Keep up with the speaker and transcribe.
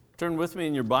Turn with me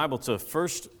in your Bible to 1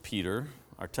 Peter.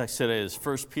 Our text today is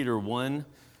 1 Peter 1,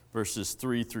 verses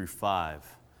 3 through 5.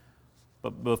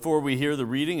 But before we hear the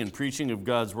reading and preaching of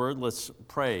God's Word, let's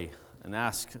pray and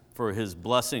ask for His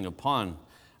blessing upon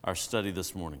our study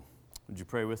this morning. Would you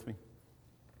pray with me?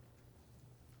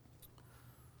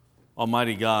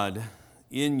 Almighty God,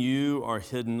 in you are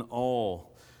hidden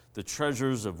all the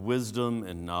treasures of wisdom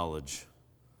and knowledge.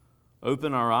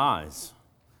 Open our eyes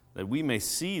that we may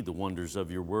see the wonders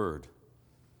of your word,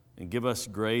 and give us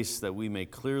grace that we may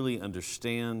clearly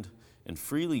understand and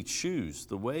freely choose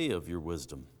the way of your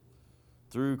wisdom.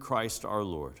 Through Christ our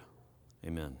Lord.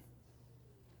 Amen.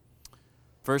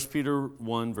 1 Peter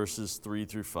 1, verses 3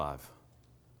 through 5.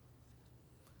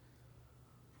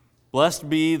 Blessed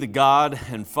be the God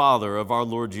and Father of our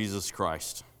Lord Jesus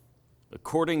Christ.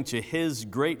 According to his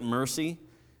great mercy,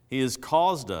 he has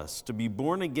caused us to be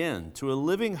born again to a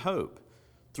living hope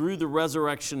through the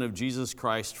resurrection of Jesus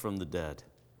Christ from the dead,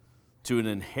 to an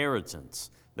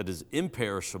inheritance that is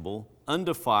imperishable,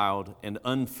 undefiled, and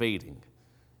unfading,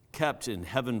 kept in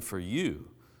heaven for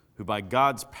you, who by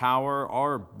God's power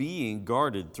are being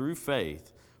guarded through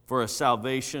faith for a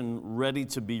salvation ready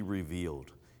to be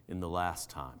revealed in the last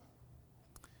time.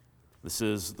 This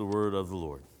is the word of the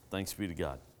Lord. Thanks be to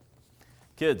God.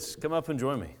 Kids, come up and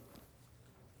join me.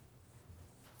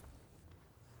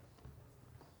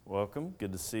 Welcome.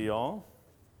 Good to see y'all.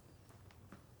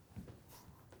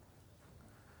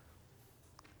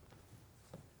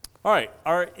 All right.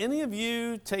 Are any of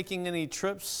you taking any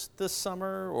trips this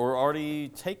summer or already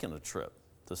taken a trip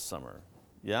this summer?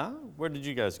 Yeah? Where did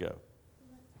you guys go?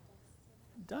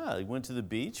 You went to the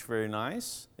beach. Very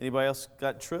nice. Anybody else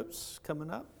got trips coming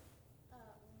up?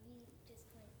 We just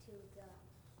went to the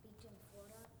beach in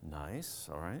Florida. Nice.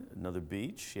 All right. Another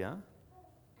beach. Yeah? I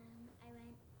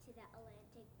went to the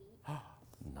Atlantic Beach.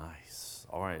 Nice.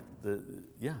 All right. Yeah.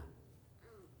 We're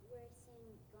going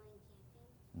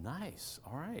camping. Nice.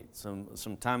 All right.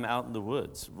 Some time out in the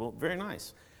woods. Well, very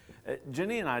nice.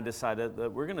 Jenny and I decided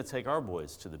that we're going to take our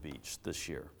boys to the beach this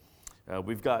year.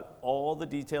 We've got all the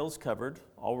details covered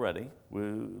already.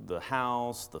 The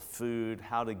house, the food,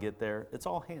 how to get there. It's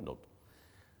all handled.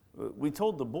 We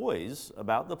told the boys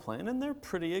about the plan, and they're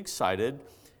pretty excited,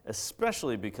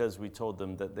 especially because we told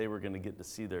them that they were going to get to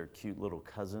see their cute little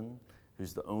cousin,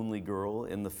 who's the only girl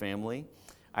in the family.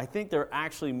 I think they're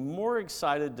actually more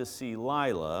excited to see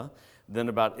Lila than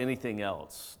about anything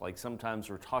else. Like sometimes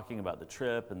we're talking about the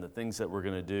trip and the things that we're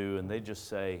going to do, and they just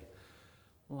say,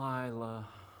 Lila.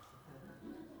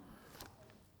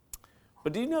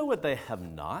 But do you know what they have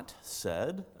not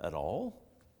said at all?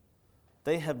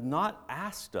 They have not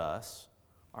asked us,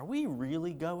 are we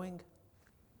really going?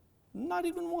 Not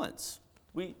even once.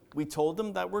 We told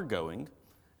them that we're going.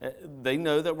 They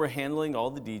know that we're handling all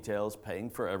the details,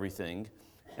 paying for everything,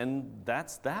 and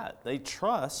that's that. They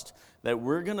trust that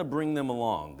we're going to bring them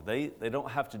along. They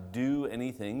don't have to do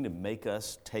anything to make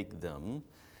us take them.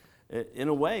 In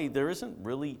a way, there isn't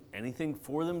really anything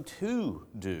for them to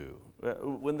do.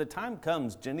 When the time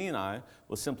comes, Jenny and I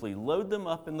will simply load them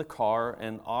up in the car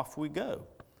and off we go.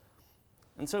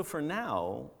 And so for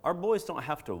now, our boys don't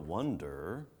have to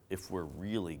wonder if we're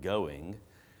really going.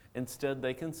 Instead,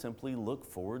 they can simply look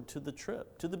forward to the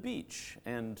trip, to the beach,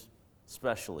 and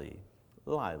especially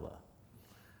Lila.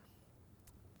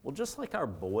 Well, just like our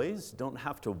boys don't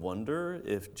have to wonder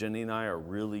if Jenny and I are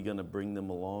really going to bring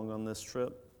them along on this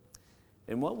trip,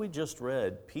 in what we just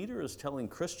read, Peter is telling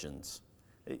Christians,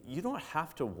 you don't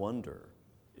have to wonder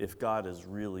if God is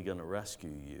really going to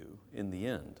rescue you in the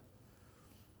end.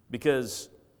 Because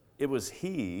it was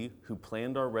He who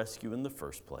planned our rescue in the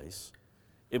first place.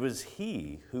 It was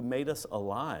He who made us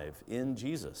alive in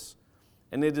Jesus.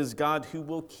 And it is God who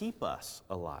will keep us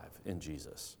alive in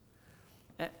Jesus.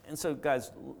 And so,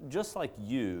 guys, just like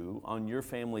you on your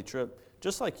family trip,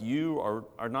 just like you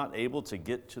are not able to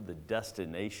get to the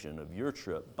destination of your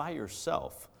trip by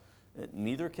yourself,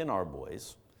 neither can our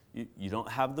boys. You don't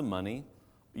have the money.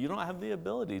 You don't have the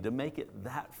ability to make it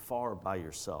that far by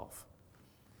yourself.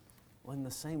 Well, in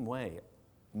the same way,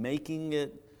 making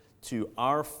it to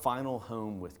our final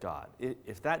home with God,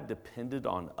 if that depended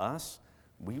on us,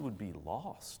 we would be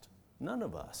lost. None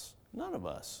of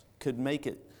us could make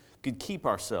it, could keep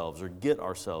ourselves or get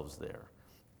ourselves there.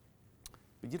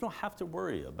 But you don't have to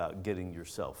worry about getting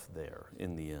yourself there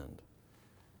in the end.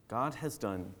 God has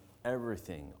done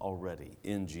everything already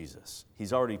in Jesus.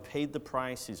 He's already paid the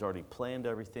price. He's already planned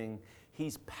everything.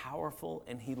 He's powerful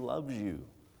and He loves you.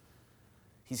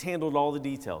 He's handled all the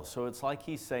details. So it's like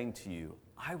He's saying to you,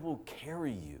 I will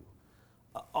carry you.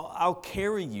 I'll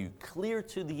carry you clear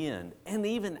to the end. And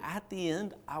even at the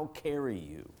end, I'll carry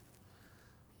you.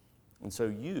 And so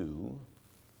you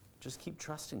just keep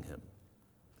trusting him.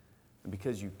 And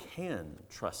because you can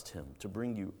trust him to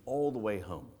bring you all the way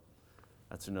home,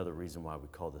 that's another reason why we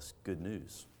call this good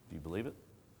news. Do you believe it?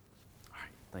 All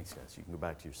right, thanks, guys. You can go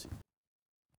back to your seat.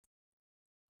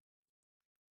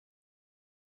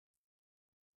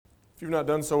 If you've not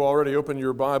done so already, open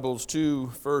your Bibles to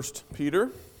 1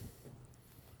 Peter.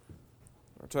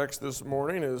 Our text this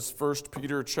morning is 1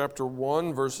 Peter chapter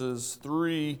 1, verses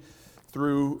 3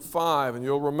 through 5. And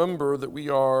you'll remember that we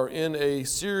are in a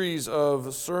series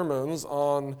of sermons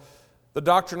on the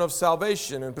doctrine of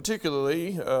salvation, and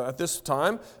particularly at this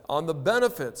time on the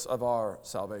benefits of our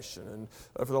salvation. And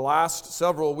for the last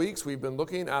several weeks, we've been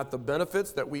looking at the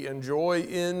benefits that we enjoy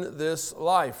in this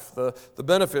life, the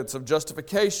benefits of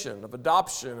justification, of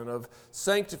adoption, and of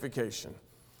sanctification,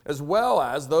 as well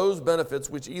as those benefits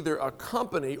which either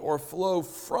accompany or flow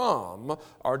from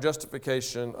our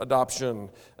justification, adoption,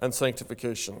 and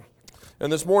sanctification.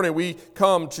 And this morning we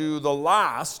come to the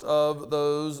last of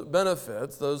those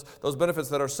benefits, those benefits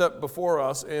that are set before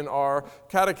us in our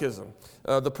catechism,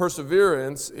 the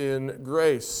perseverance in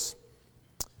grace.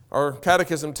 Our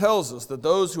catechism tells us that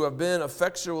those who have been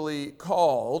effectually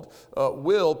called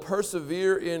will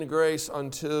persevere in grace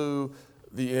unto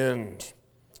the end.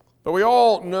 But we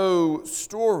all know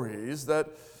stories that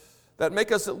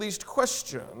make us at least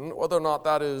question whether or not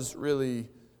that is really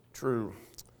true.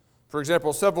 For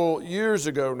example, several years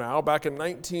ago now, back in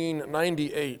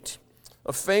 1998,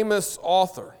 a famous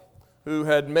author who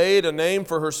had made a name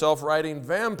for herself writing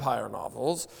vampire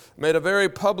novels made a very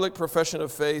public profession of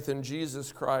faith in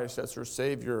Jesus Christ as her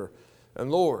Savior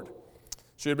and Lord.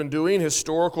 She had been doing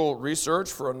historical research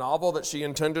for a novel that she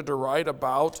intended to write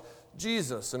about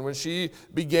Jesus. And when she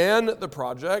began the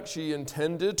project, she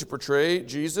intended to portray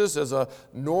Jesus as a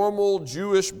normal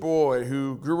Jewish boy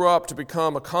who grew up to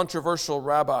become a controversial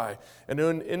rabbi and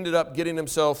who ended up getting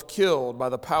himself killed by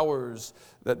the powers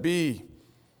that be.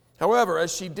 However,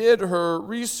 as she did her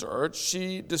research,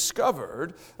 she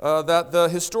discovered that the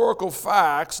historical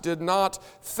facts did not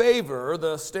favor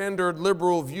the standard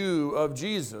liberal view of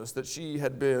Jesus that she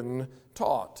had been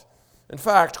taught. In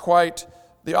fact, quite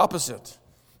the opposite.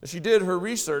 As she did her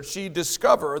research, she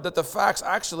discovered that the facts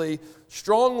actually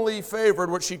strongly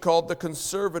favored what she called the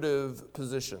conservative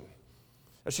position.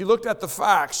 As she looked at the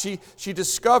facts, she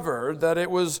discovered that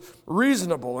it was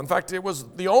reasonable. In fact, it was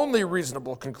the only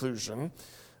reasonable conclusion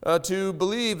to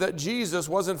believe that Jesus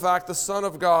was in fact the Son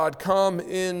of God come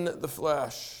in the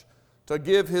flesh to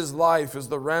give his life as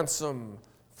the ransom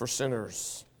for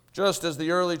sinners, just as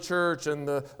the early church and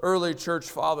the early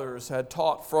church fathers had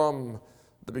taught from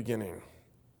the beginning.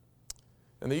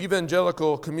 And the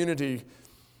evangelical community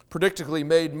predictably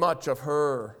made much of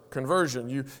her conversion.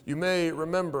 You may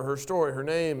remember her story. Her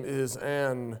name is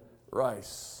Anne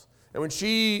Rice. And when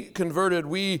she converted,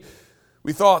 we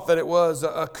thought that it was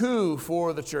a coup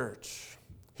for the church.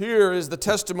 Here is the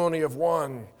testimony of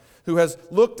one who has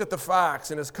looked at the facts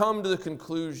and has come to the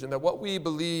conclusion that what we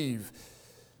believe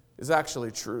is actually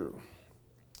true.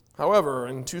 However,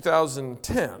 in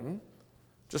 2010,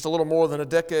 just a little more than a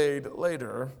decade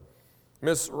later,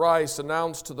 Miss Rice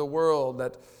announced to the world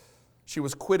that she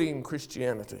was quitting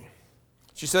Christianity.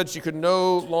 She said she could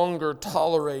no longer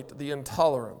tolerate the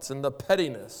intolerance and the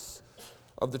pettiness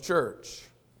of the church.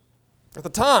 At the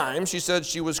time, she said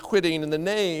she was quitting in the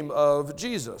name of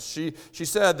Jesus. She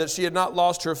said that she had not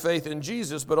lost her faith in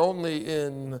Jesus, but only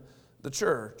in the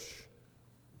church.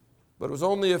 But it was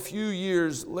only a few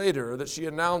years later that she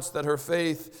announced that her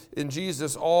faith in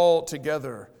Jesus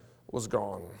altogether was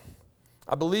gone.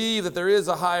 I believe that there is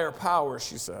a higher power,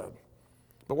 she said.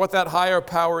 But what that higher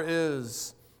power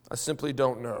is, I simply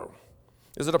don't know.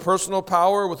 Is it a personal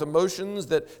power with emotions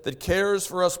that cares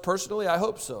for us personally? I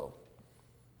hope so.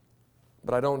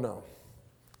 But I don't know.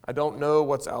 I don't know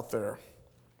what's out there.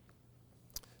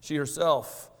 She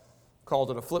herself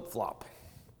called it a flip-flop.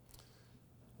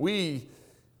 We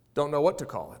don't know what to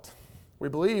call it. We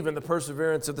believe in the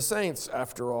perseverance of the saints,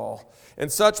 after all. And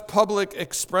such public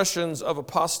expressions of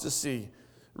apostasy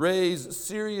raise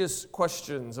serious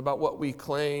questions about what we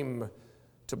claim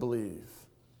to believe.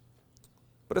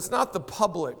 But it's not the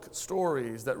public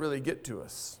stories that really get to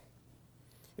us.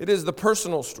 It is the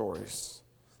personal stories.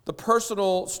 The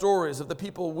personal stories of the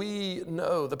people we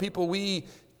know, the people we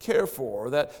care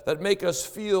for, that make us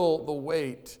feel the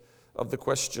weight of the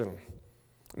question.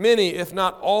 Many, if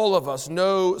not all of us,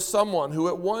 know someone who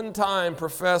at one time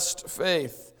professed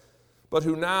faith, but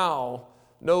who now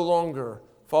no longer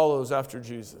follows after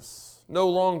Jesus, no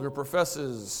longer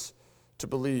professes to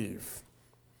believe.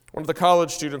 One of the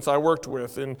college students I worked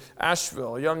with in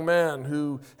Asheville, a young man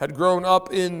who had grown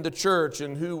up in the church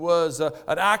and who was an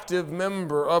active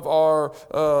member of our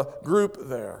group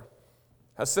there,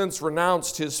 has since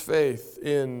renounced his faith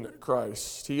in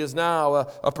Christ. He is now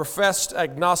a professed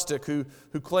agnostic who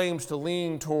claims to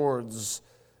lean towards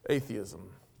atheism.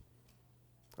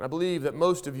 And I believe that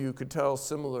most of you could tell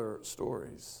similar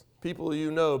stories. People you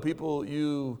know, people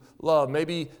you love,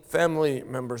 maybe family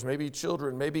members, maybe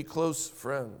children, maybe close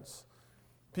friends.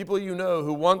 People you know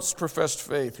who once professed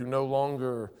faith, who no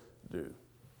longer do.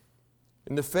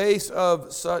 In the face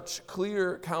of such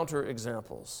clear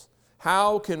counterexamples,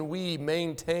 how can we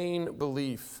maintain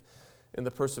belief in the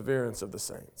perseverance of the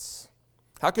saints?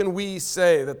 How can we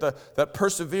say that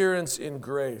perseverance in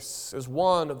grace is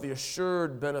one of the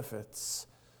assured benefits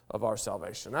of our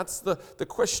salvation? That's the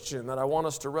question that I want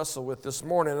us to wrestle with this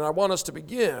morning. And I want us to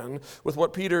begin with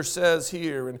what Peter says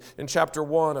here in chapter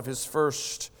 1 of his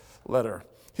first letter.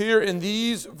 Here in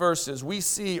these verses, we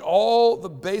see all the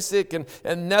basic and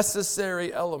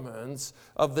necessary elements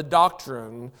of the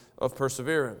doctrine of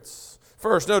perseverance.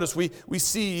 First, notice we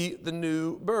see the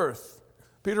new birth.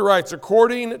 Peter writes,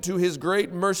 according to his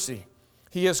great mercy,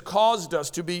 he has caused us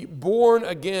to be born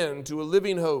again to a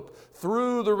living hope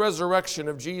through the resurrection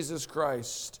of Jesus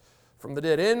Christ from the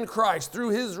dead. In Christ, through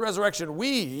his resurrection,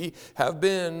 we have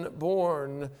been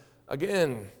born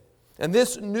again. And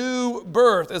this new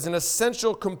birth is an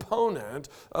essential component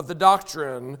of the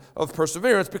doctrine of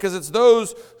perseverance because it's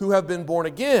those who have been born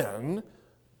again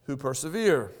who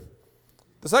persevere.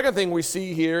 The second thing we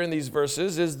see here in these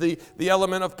verses is the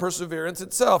element of perseverance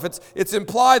itself. It's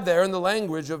implied there in the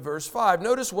language of verse 5.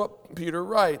 Notice what Peter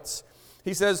writes.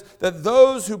 He says that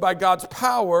those who by God's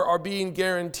power are being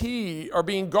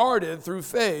guarded through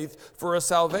faith for a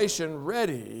salvation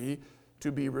ready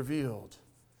to be revealed.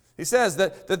 He says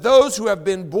that those who have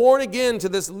been born again to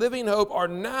this living hope are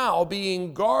now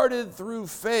being guarded through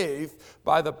faith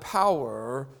by the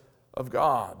power of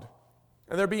God.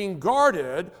 And they're being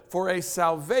guarded for a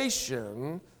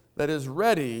salvation that is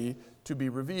ready to be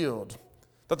revealed.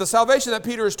 That the salvation that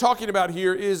Peter is talking about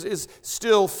here is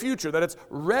still future, that it's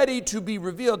ready to be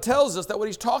revealed, tells us that what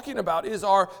he's talking about is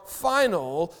our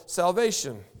final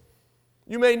salvation.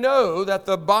 You may know that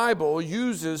the Bible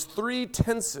uses 3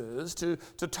 tenses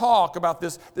to talk about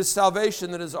this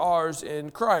salvation that is ours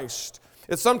in Christ.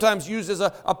 It sometimes uses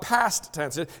a past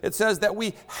tense. It says that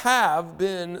we have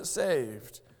been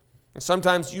saved. It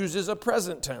sometimes uses a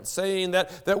present tense, saying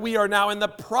that we are now in the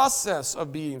process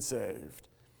of being saved.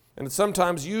 And it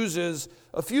sometimes uses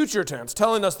a future tense,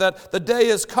 telling us that the day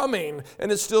is coming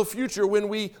and is still future when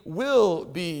we will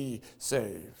be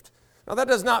saved. Now, that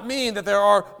does not mean that there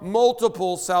are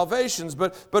multiple salvations,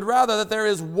 but rather that there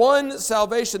is one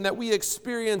salvation that we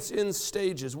experience in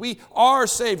stages. We are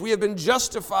saved. We have been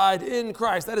justified in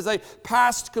Christ. That is a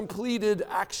past completed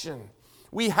action.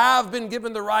 We have been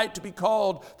given the right to be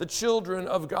called the children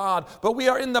of God, but we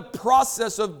are in the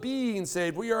process of being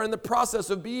saved. We are in the process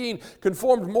of being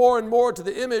conformed more and more to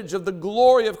the image of the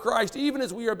glory of Christ, even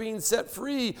as we are being set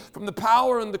free from the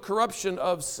power and the corruption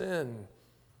of sin.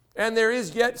 And there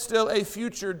is yet still a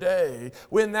future day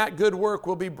when that good work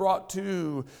will be brought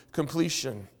to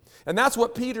completion. And that's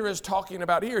what Peter is talking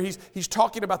about here. He's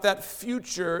talking about that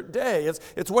future day.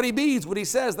 It's what he means when he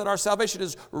says that our salvation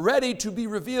is ready to be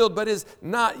revealed, but is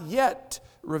not yet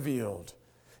revealed.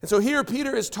 And so here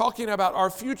Peter is talking about our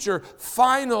future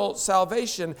final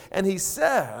salvation. And he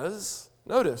says,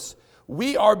 notice,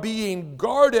 we are being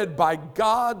guarded by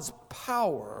God's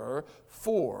power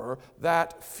for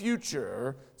that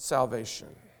future salvation.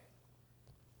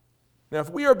 Now, if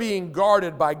we are being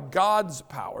guarded by God's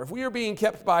power, if we are being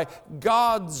kept by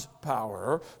God's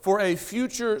power for a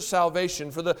future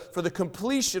salvation, for the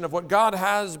completion of what God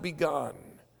has begun,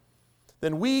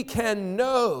 then we can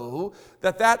know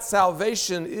that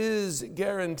salvation is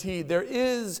guaranteed. There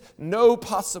is no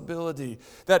possibility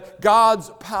that God's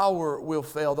power will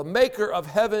fail. The maker of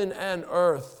heaven and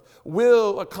earth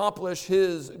will accomplish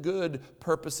his good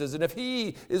purposes. And if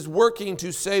he is working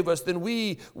to save us, then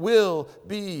we will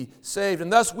be saved.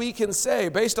 And thus we can say,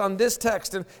 based on this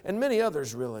text and many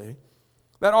others really,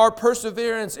 that our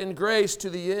perseverance in grace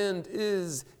to the end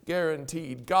is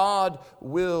guaranteed. God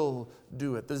will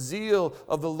do it. The zeal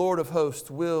of the Lord of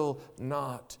hosts will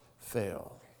not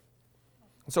fail.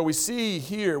 So we see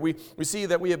here, we see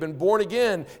that we have been born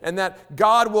again and that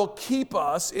God will keep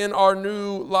us in our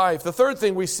new life. The third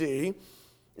thing we see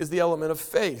is the element of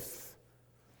faith.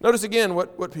 Notice again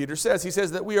what Peter says. He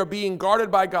says that we are being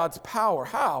guarded by God's power.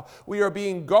 How? We are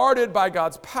being guarded by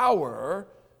God's power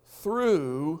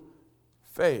through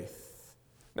faith.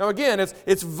 Now again,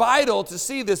 it's vital to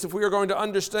see this if we are going to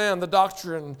understand the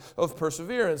doctrine of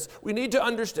perseverance. We need to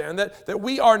understand that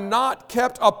we are not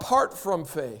kept apart from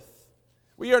faith.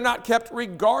 We are not kept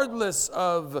regardless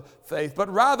of faith, but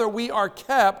rather we are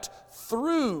kept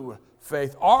through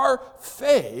faith. Our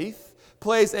faith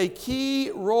plays a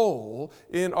key role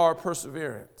in our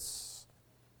perseverance.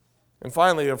 And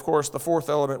finally, of course, the fourth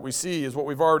element we see is what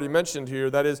we've already mentioned here.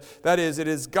 That is, it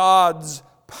is God's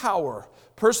power.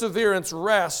 Perseverance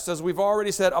rests, as we've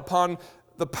already said, upon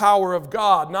the power of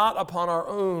God, not upon our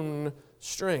own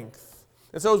strength.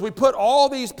 And so as we put all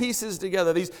these pieces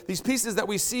together, these pieces that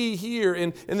we see here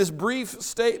in this brief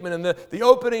statement in the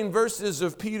opening verses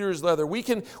of Peter's letter, we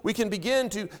can begin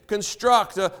to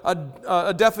construct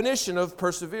a definition of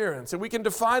perseverance. And we can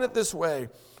define it this way.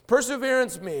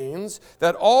 Perseverance means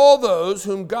that all those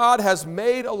whom God has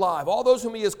made alive, all those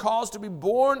whom He has caused to be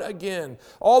born again,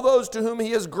 all those to whom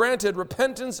He has granted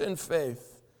repentance and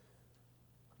faith,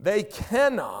 they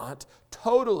cannot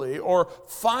totally or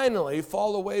finally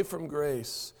fall away from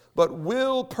grace, but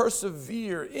will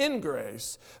persevere in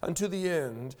grace unto the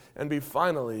end and be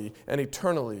finally and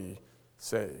eternally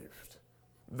saved.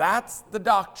 That's the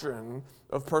doctrine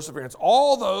of perseverance.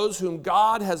 All those whom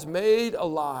God has made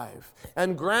alive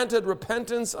and granted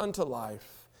repentance unto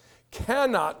life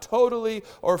cannot totally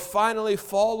or finally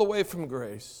fall away from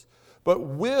grace, but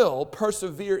will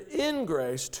persevere in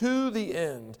grace to the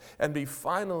end and be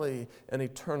finally and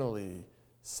eternally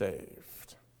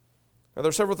saved. Now, there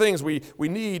are several things we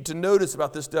need to notice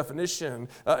about this definition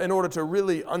in order to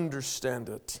really understand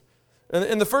it.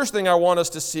 And the first thing I want us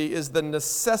to see is the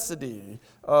necessity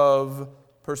of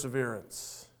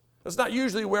perseverance. That's not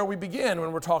usually where we begin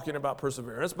when we're talking about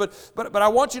perseverance, but I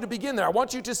want you to begin there. I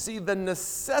want you to see the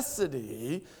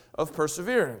necessity of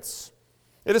perseverance.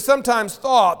 It is sometimes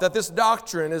thought that this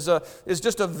doctrine is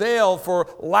just a veil for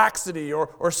laxity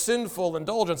or sinful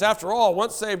indulgence. After all,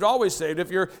 once saved, always saved.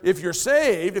 If you're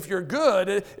saved, if you're good,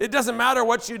 it doesn't matter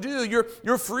what you do.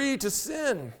 You're free to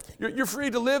sin. You're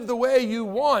free to live the way you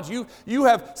want. You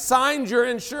have signed your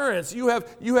insurance. You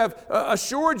have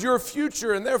assured your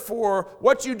future, and therefore,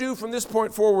 what you do from this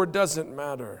point forward doesn't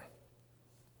matter.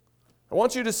 I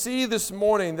want you to see this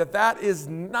morning that is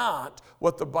not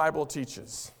what the Bible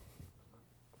teaches.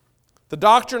 The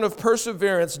doctrine of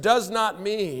perseverance does not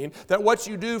mean that what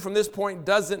you do from this point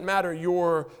doesn't matter,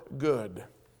 you're good.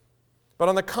 But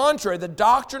on the contrary, the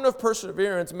doctrine of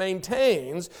perseverance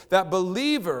maintains that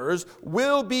believers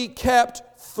will be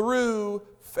kept through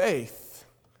faith.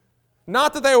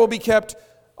 Not that they will be kept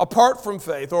apart from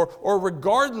faith or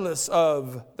regardless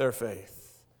of their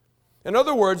faith. In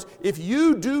other words, if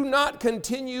you do not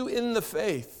continue in the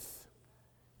faith,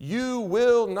 you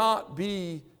will not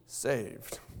be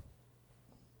saved.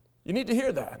 You need to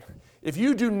hear that. If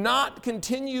you do not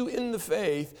continue in the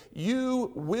faith,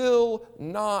 you will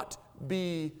not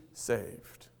be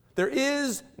saved. There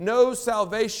is no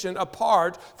salvation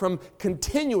apart from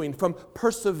continuing, from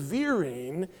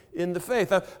persevering in the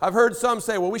faith. I've heard some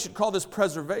say, well, we should call this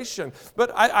preservation.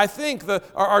 But I think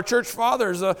our church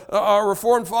fathers, our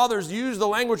Reformed fathers, use the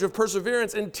language of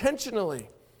perseverance intentionally.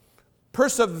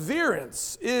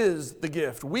 Perseverance is the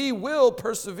gift. We will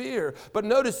persevere. But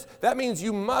notice, that means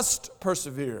you must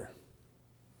persevere.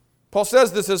 Paul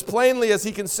says this as plainly as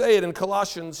he can say it in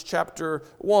Colossians chapter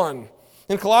 1.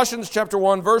 In Colossians chapter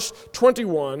 1, verse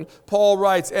 21, Paul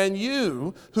writes, "And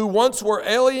you, who once were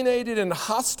alienated and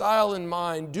hostile in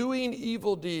mind, doing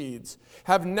evil deeds,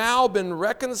 have now been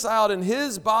reconciled in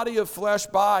His body of flesh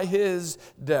by His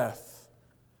death."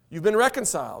 You've been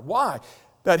reconciled. Why?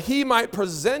 That He might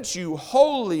present you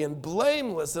holy and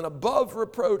blameless and above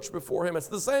reproach before Him. It's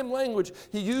the same language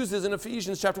He uses in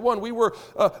Ephesians chapter 1. We were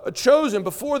chosen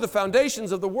before the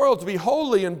foundations of the world to be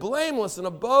holy and blameless and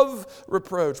above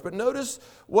reproach. But notice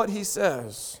what he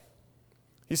says.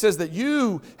 He says that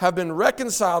you have been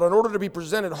reconciled in order to be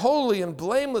presented holy and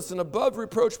blameless and above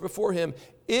reproach before Him,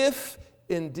 if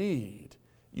indeed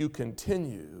you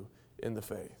continue in the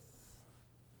faith.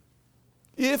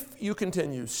 If you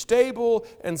continue stable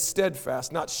and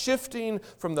steadfast, not shifting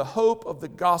from the hope of the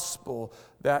gospel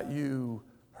that you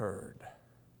heard.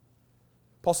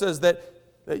 Paul says that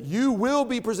you will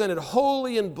be presented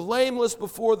holy and blameless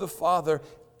before the Father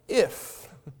if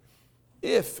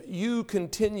you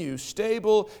continue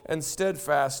stable and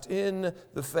steadfast in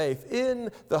the faith, in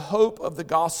the hope of the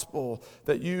gospel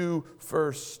that you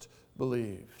first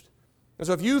believed. And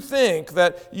so if you think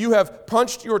that you have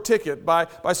punched your ticket by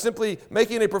simply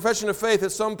making a profession of faith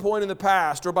at some point in the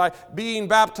past, or by being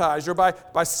baptized, or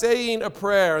by saying a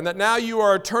prayer, and that now you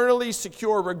are eternally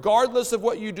secure regardless of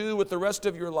what you do with the rest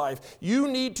of your life, you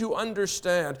need to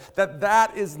understand that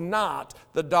that is not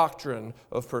the doctrine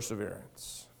of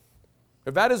perseverance.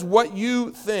 If that is what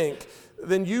you think,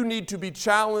 then you need to be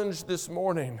challenged this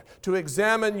morning to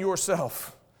examine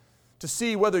yourself, to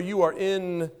see whether you are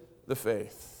in the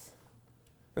faith.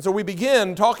 And so we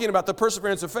begin talking about the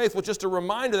perseverance of faith with just a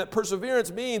reminder that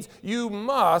perseverance means you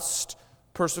must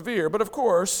persevere. But of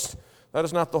course, that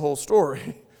is not the whole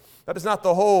story. That is not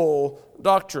the whole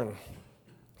doctrine.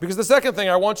 Because the second thing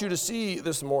I want you to see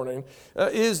this morning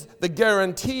is the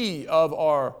guarantee of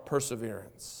our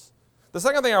perseverance. The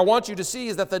second thing I want you to see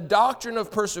is that the doctrine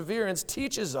of perseverance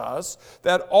teaches us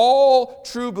that all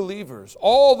true believers,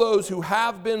 all those who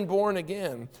have been born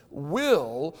again,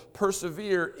 will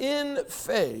persevere in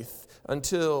faith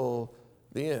until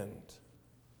the end.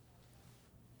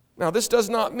 Now, this does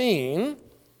not mean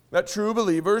that true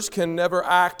believers can never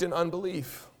act in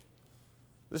unbelief.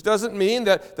 This doesn't mean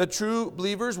that true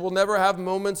believers will never have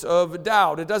moments of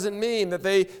doubt. It doesn't mean that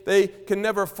they can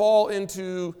never fall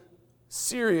into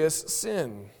serious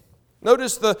sin.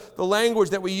 Notice the language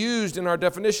that we used in our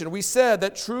definition. We said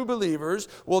that true believers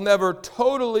will never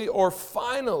totally or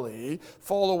finally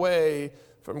fall away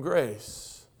from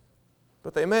grace.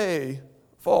 But they may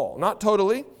fall. Not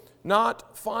totally,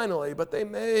 not finally, but they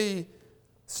may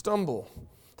stumble.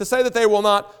 To say that they will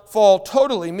not fall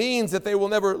totally means that they will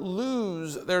never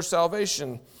lose their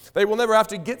salvation. They will never have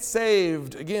to get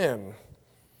saved again.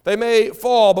 They may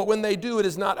fall, but when they do, it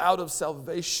is not out of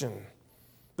salvation.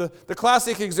 The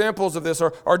classic examples of this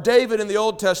are David in the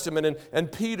Old Testament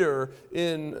and Peter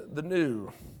in the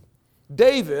New.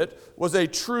 David was a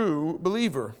true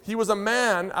believer. He was a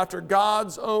man after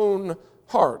God's own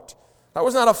heart. That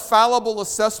was not a fallible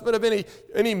assessment of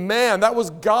any man. That was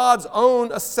God's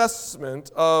own assessment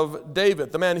of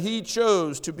David, the man he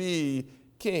chose to be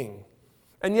king.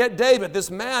 And yet David,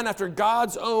 this man after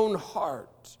God's own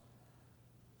heart,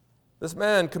 this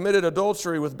man committed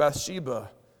adultery with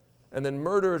Bathsheba and then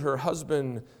murdered her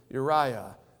husband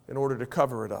Uriah in order to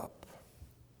cover it up.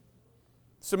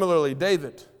 Similarly,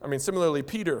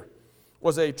 Peter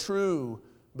was a true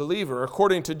believer.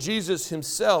 According to Jesus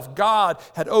himself, God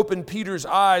had opened Peter's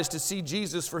eyes to see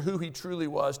Jesus for who he truly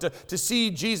was, to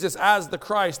see Jesus as the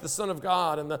Christ, the Son of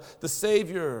God, and the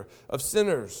Savior of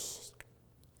sinners.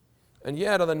 And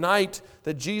yet, on the night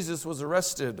that Jesus was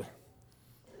arrested,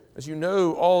 as you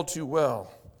know all too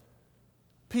well,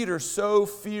 Peter so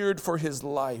feared for his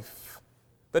life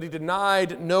that he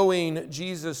denied knowing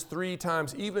Jesus 3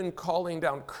 times, even calling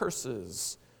down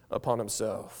curses upon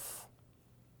himself.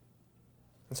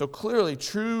 And so clearly,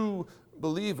 true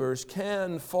believers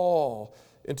can fall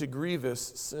into grievous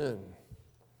sin.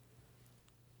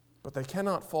 But they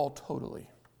cannot fall totally.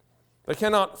 They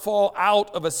cannot fall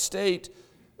out of a state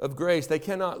of grace. They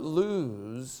cannot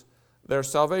lose their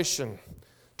salvation.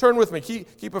 Turn with me.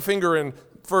 Keep a finger in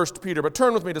 1 Peter, but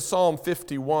turn with me to Psalm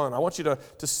 51. I want you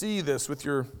to see this with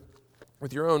your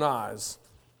own eyes.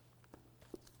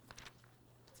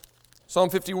 Psalm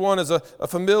 51 is a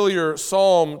familiar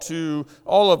psalm to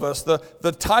all of us.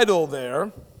 The title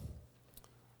there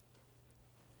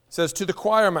says, "To the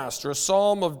choir master, a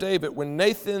psalm of David, when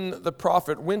Nathan the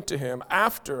prophet went to him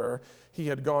after he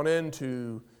had gone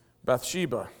into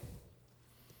Bathsheba."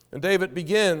 And David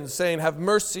begins saying, "Have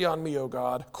mercy on me, O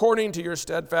God, according to your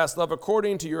steadfast love,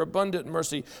 according to your abundant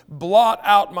mercy. Blot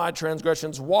out my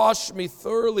transgressions. Wash me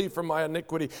thoroughly from my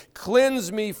iniquity. Cleanse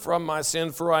me from my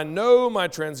sin, for I know my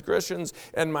transgressions,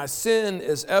 and my sin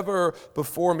is ever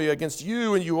before me. Against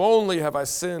you and you only have I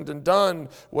sinned and done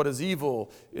what is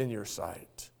evil in your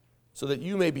sight, so that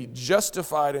you may be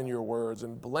justified in your words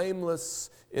and blameless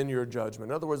in your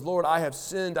judgment." In other words, Lord, I have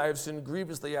sinned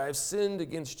grievously, I have sinned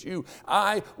against you.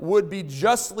 I would be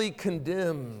justly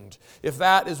condemned if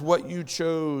that is what you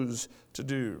chose to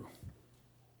do.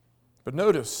 But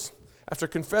notice, after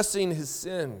confessing his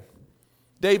sin,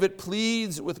 David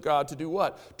pleads with God to do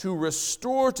what? To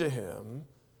restore to him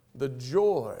the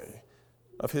joy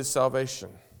of his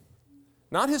salvation.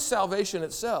 Not his salvation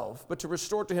itself, but to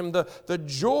restore to him the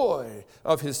joy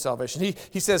of his salvation.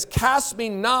 He says, "Cast me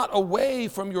not away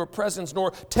from your presence,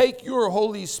 nor take your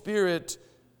Holy Spirit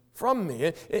from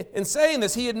me." In saying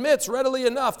this, he admits readily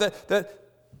enough that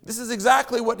this is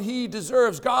exactly what he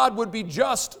deserves. God would be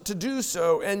just to do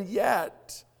so, and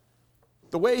yet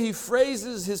The way he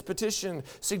phrases his petition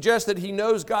suggests that he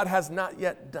knows God has not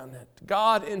yet done it.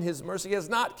 God in his mercy has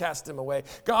not cast him away.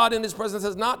 God in his presence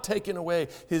has not taken away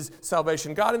his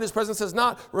salvation. God in his presence has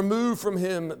not removed from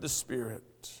him the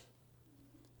Spirit.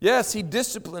 Yes, he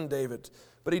disciplined David,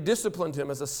 but he disciplined him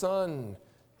as a son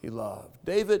he loved.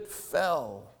 David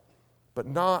fell, but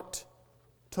not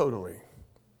totally.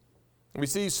 And we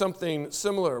see something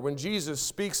similar when Jesus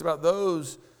speaks about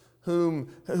those who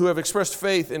have expressed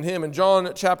faith in him. In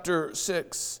John chapter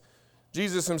 6,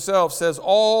 Jesus himself says,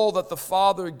 "All that the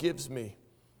Father gives me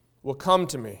will come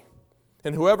to me,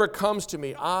 and whoever comes to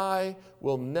me I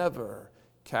will never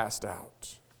cast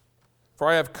out. For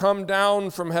I have come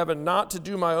down from heaven not to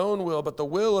do my own will, but the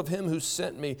will of him who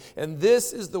sent me. And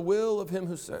this is the will of him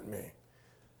who sent me,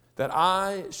 that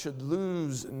I should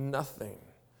lose nothing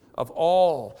of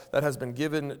all that has been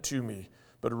given to me,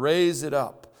 but raise it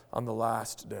up on the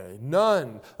last day.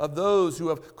 None of those who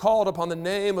have called upon the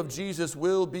name of Jesus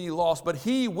will be lost, but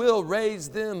he will raise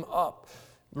them up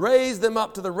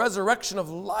to the resurrection of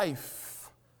life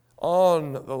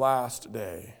on the last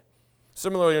day."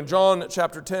 Similarly, in John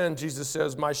chapter 10, Jesus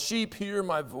says, "My sheep hear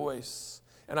my voice,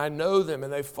 and I know them,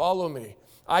 and they follow me.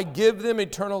 I give them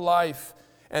eternal life,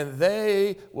 and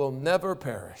they will never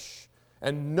perish,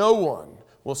 and no one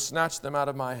will snatch them out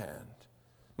of my hand.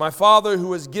 My Father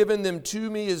who has given them to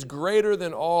me is greater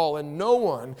than all, and no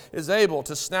one is able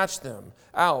to snatch them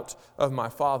out of my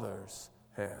Father's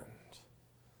hand."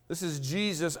 This is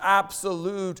Jesus'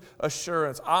 absolute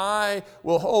assurance. I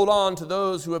will hold on to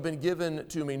those who have been given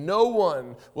to me. No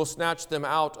one will snatch them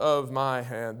out of my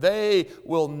hand. They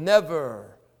will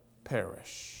never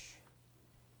perish.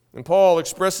 And Paul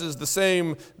expresses the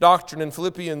same doctrine in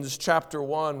Philippians chapter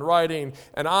 1, writing,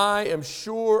 "And I am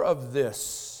sure of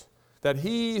this, that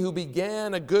he who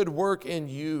began a good work in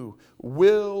you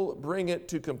will bring it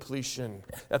to completion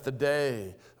at the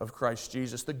day of Christ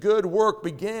Jesus." The good work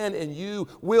began in you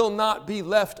will not be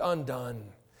left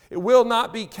undone. It will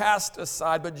not be cast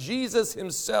aside, but Jesus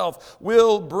himself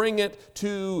will bring it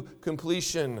to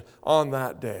completion on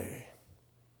that day.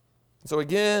 So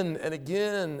again and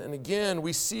again and again,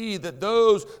 we see that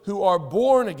those who are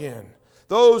born again,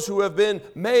 those who have been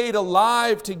made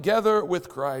alive together with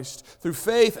Christ through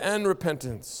faith and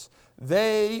repentance,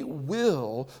 they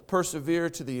will persevere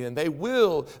to the end. They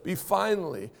will be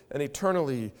finally and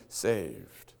eternally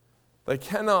saved. They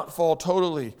cannot fall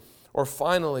totally or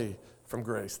finally from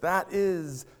grace. That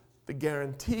is the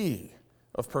guarantee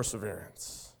of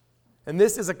perseverance. And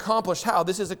this is accomplished how?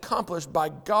 This is accomplished by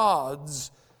God's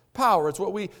power. It's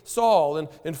what we saw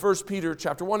in 1 Peter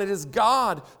chapter 1. It is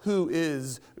God who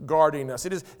is guarding us.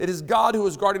 It is God who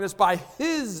is guarding us by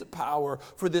his power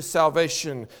for this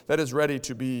salvation that is ready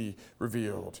to be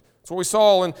revealed. It's what we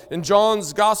saw in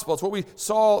John's gospel. It's what we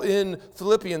saw in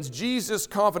Philippians. Jesus'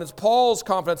 confidence, Paul's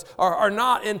confidence are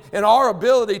not in our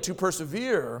ability to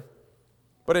persevere,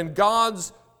 but in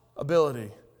God's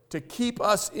ability to keep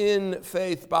us in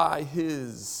faith by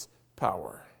his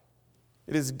power.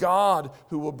 It is God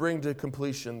who will bring to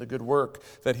completion the good work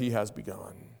that he has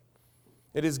begun.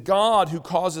 It is God who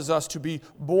causes us to be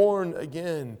born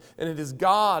again, and it is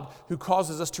God who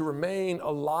causes us to remain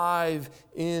alive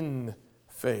in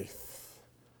faith.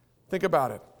 Think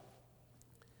about it.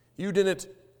 You didn't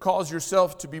cause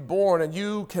yourself to be born, and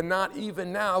you cannot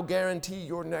even now guarantee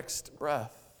your next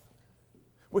breath.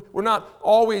 We're not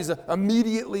always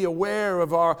immediately aware of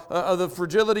the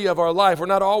fragility of our life. We're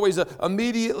not always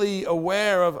immediately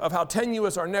aware of how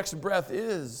tenuous our next breath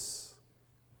is.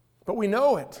 But we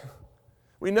know it.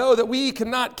 We know that we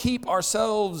cannot keep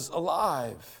ourselves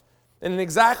alive. And in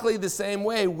exactly the same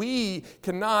way, we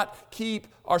cannot keep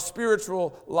our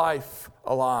spiritual life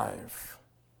alive.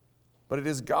 But it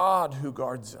is God who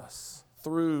guards us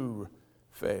through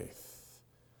faith.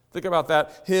 Think about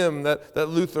that hymn that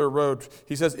Luther wrote.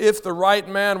 He says, "If the right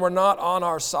man were not on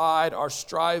our side, our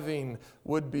striving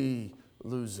would be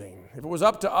losing." If it was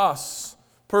up to us,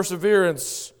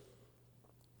 perseverance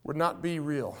would not be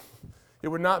real. It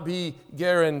would not be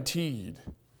guaranteed.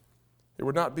 It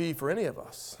would not be for any of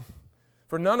us.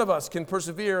 For none of us can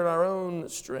persevere in our own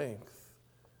strength.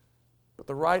 But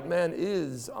the right man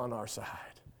is on our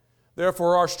side.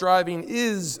 Therefore, our striving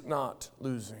is not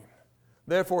losing.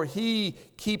 Therefore, he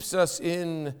keeps us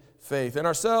in faith. In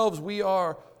ourselves, we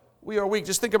are weak.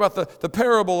 Just think about the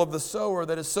parable of the sower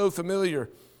that is so familiar.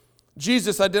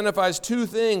 Jesus identifies two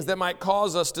things that might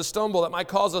cause us to stumble, that might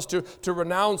cause us to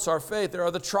renounce our faith. There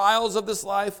are the trials of this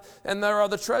life, and there are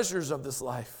the treasures of this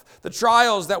life. The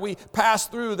trials that we pass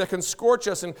through that can scorch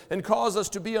us and cause us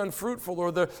to be unfruitful,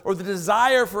 or the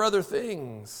desire for other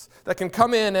things that can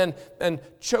come in and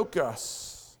choke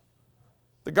us.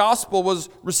 The gospel was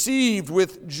received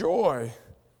with joy,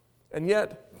 and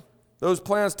yet those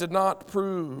plants did not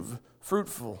prove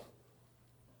fruitful.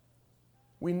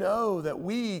 We know that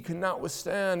we cannot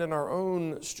withstand in our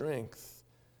own strength,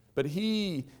 but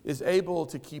He is able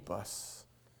to keep us.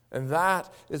 And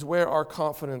that is where our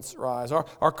confidence lies.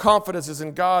 Our confidence is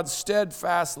in God's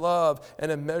steadfast love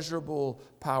and immeasurable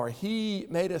power. He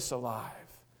made us alive,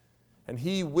 and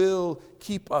He will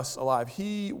keep us alive.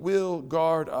 He will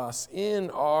guard us in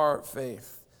our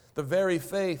faith, the very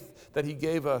faith that He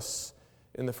gave us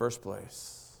in the first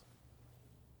place.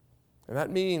 And that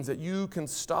means that you can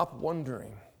stop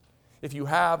wondering if you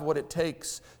have what it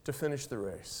takes to finish the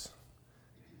race.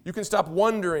 You can stop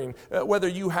wondering whether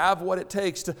you have what it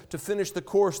takes to finish the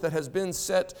course that has been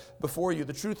set before you.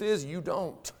 The truth is, you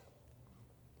don't.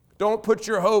 Don't put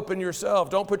your hope in yourself.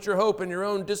 Don't put your hope in your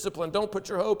own discipline. Don't put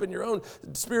your hope in your own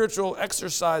spiritual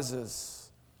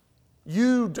exercises.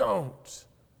 You don't,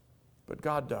 but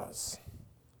God does.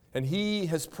 And He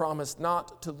has promised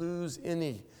not to lose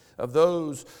any of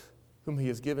those whom He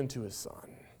has given to His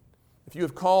Son. If you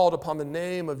have called upon the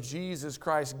name of Jesus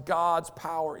Christ, God's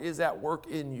power is at work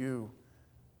in you.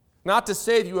 Not to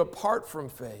save you apart from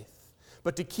faith,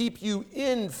 but to keep you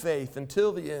in faith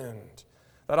until the end,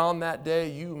 that on that day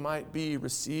you might be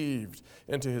received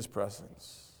into His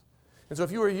presence. And so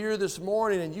if you are here this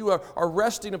morning and you are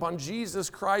resting upon Jesus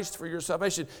Christ for your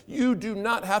salvation, you do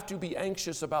not have to be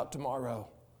anxious about tomorrow.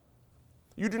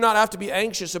 You do not have to be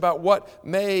anxious about what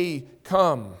may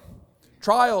come.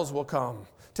 Trials will come.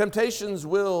 Temptations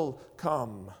will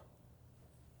come,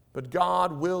 but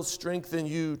God will strengthen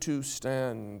you to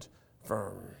stand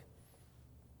firm.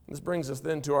 This brings us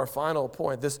then to our final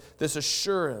point, this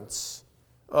assurance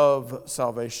of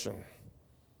salvation.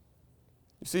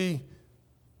 You see,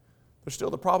 there's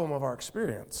still the problem of our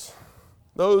experience.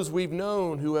 Those we've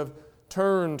known who have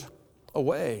turned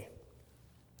away.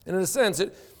 And in a sense,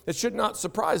 it should not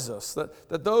surprise us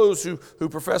that those who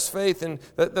profess faith in,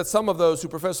 that some of those who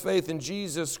profess faith in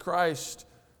Jesus Christ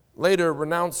later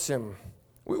renounce Him.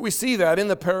 We see that in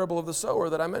the parable of the sower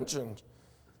that I mentioned.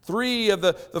 3 of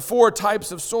the 4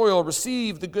 types of soil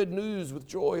receive the good news with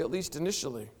joy, at least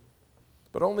initially,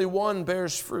 but only one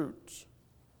bears fruit.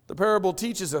 The parable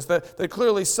teaches us that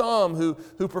clearly some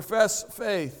who profess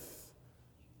faith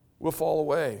will fall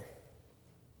away.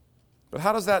 But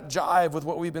how does that jive with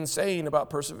what we've been saying about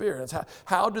perseverance?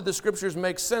 How do the Scriptures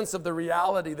make sense of the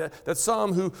reality that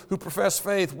some who profess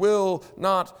faith will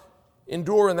not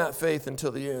endure in that faith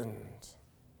until the end?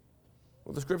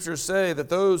 Well, the Scriptures say that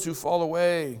those who fall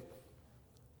away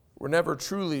were never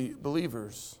truly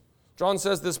believers. John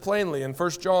says this plainly in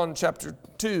 1 John chapter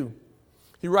 2.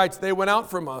 He writes, "They went out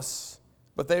from us,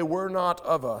 but they were not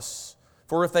of us.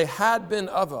 For if they had been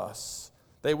of us,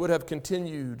 they would have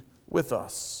continued with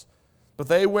us. But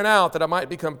they went out that it might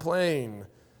become plain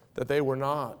that they were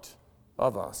not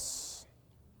of us."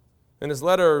 In his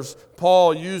letters,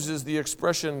 Paul uses the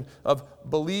expression of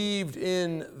believed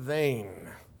in vain.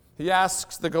 He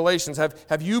asks the Galatians,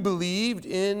 have you believed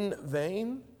in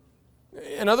vain?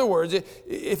 In other words,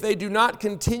 if they do not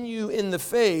continue in the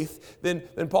faith, then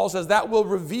Paul says that will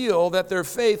reveal that their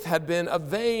faith had been a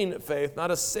vain faith, not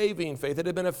a saving faith. It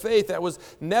had been a faith that was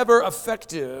never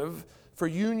effective for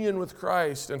union with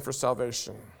Christ and for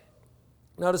salvation.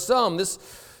 Now to some,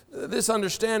 this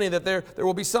understanding that there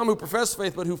will be some who profess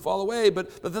faith but who fall away,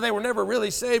 but that they were never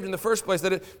really saved in the first place,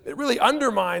 that it really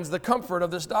undermines the comfort of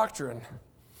this doctrine.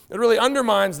 It really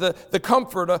undermines the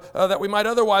comfort that we might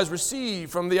otherwise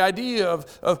receive from the idea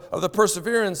of the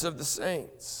perseverance of the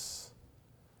saints.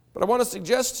 But I want to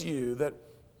suggest to you that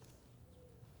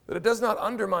it does not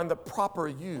undermine the proper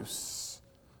use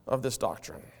of this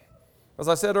doctrine. As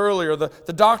I said earlier,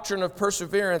 the doctrine of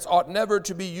perseverance ought never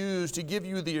to be used to give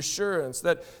you the assurance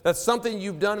that something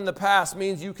you've done in the past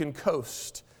means you can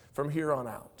coast from here on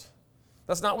out.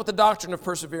 That's not what the doctrine of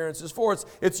perseverance is for.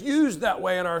 It's used that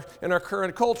way in our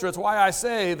current culture. It's why I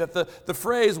say that the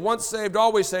phrase once saved,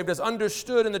 always saved, as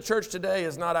understood in the church today,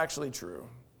 is not actually true.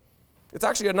 It's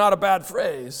actually not a bad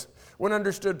phrase when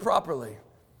understood properly.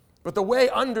 But the way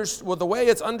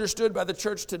it's understood by the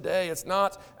church today, it's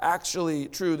not actually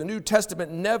true. The New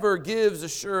Testament never gives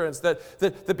assurance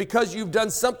that because you've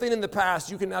done something in the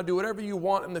past, you can now do whatever you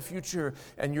want in the future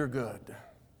and you're good.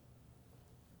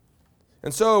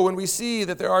 And so when we see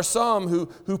that there are some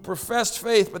who profess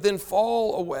faith but then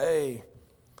fall away,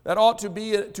 that ought to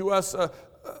be to us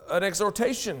an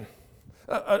exhortation,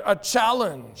 a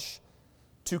challenge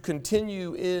to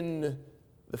continue in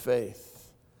the faith.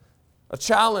 A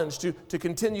challenge to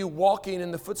continue walking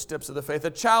in the footsteps of the faith. A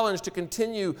challenge to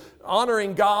continue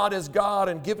honoring God as God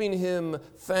and giving Him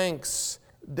thanks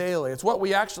daily. It's what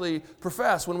we actually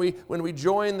profess when we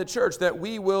join the church, that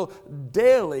we will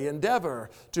daily endeavor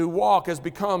to walk as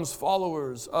becomes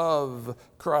followers of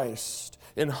Christ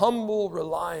in humble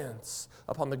reliance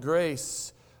upon the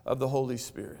grace of the Holy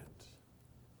Spirit.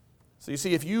 So you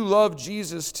see, if you love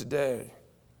Jesus today,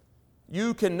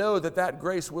 you can know that that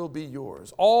grace will be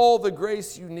yours. All the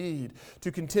grace you need to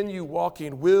continue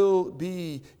walking will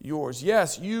be yours.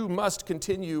 Yes, you must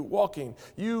continue walking.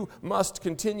 You must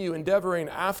continue endeavoring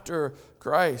after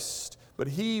Christ. But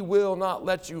He will not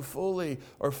let you fully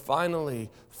or finally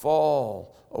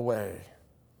fall away.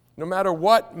 No matter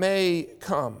what may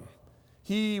come,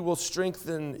 He will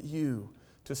strengthen you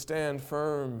to stand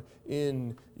firm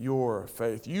in your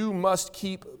faith. You must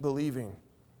keep believing.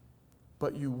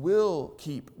 But you will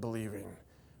keep believing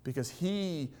because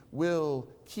He will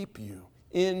keep you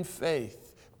in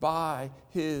faith by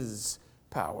His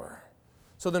power.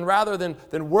 So then rather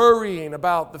than worrying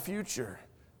about the future,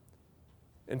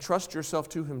 entrust yourself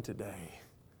to Him today.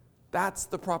 That's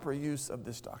the proper use of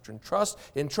this doctrine.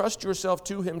 Entrust yourself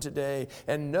to Him today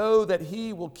and know that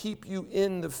He will keep you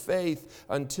in the faith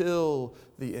until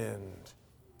the end.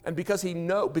 And because we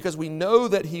know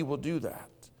that He will do that,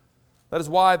 that is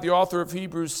why the author of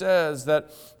Hebrews says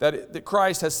that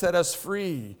Christ has set us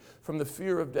free from the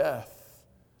fear of death.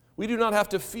 We do not have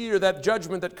to fear that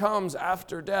judgment that comes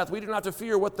after death. We do not have to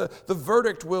fear what the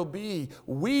verdict will be.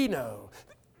 We know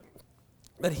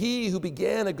that He who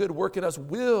began a good work in us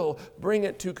will bring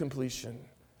it to completion,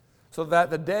 so that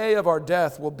the day of our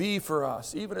death will be for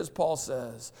us, even as Paul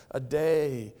says, a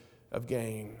day of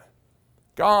gain.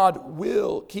 God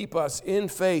will keep us in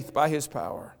faith by His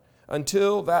power.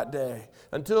 Until that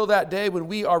day when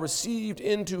we are received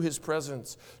into His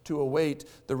presence to await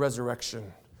the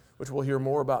resurrection, which we'll hear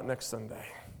more about next Sunday.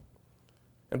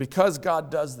 And because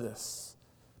God does this,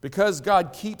 because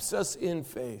God keeps us in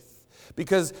faith,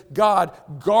 because God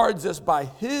guards us by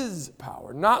His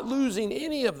power, not losing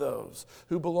any of those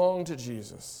who belong to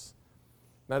Jesus,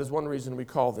 that is one reason we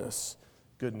call this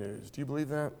good news. Do you believe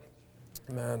that?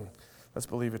 Amen. Let's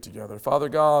believe it together. Father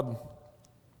God,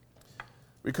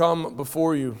 we come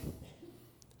before You,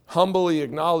 humbly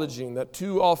acknowledging that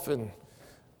too often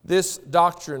this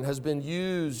doctrine has been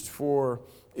used for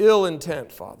ill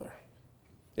intent, Father.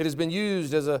 It has been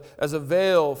used as a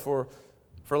veil for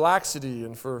laxity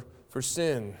and for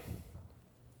sin.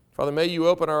 Father, may You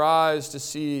open our eyes to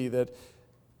see that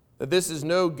this is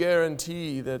no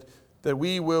guarantee that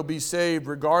we will be saved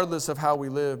regardless of how we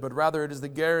live, but rather it is the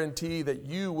guarantee that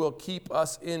You will keep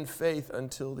us in faith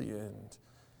until the end.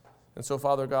 And so,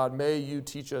 Father God, may You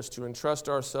teach us to entrust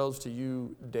ourselves to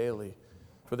You daily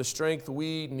for the strength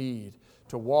we need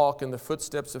to walk in the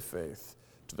footsteps of faith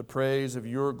to the praise of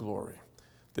Your glory.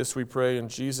 This we pray in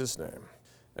Jesus' name.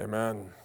 Amen.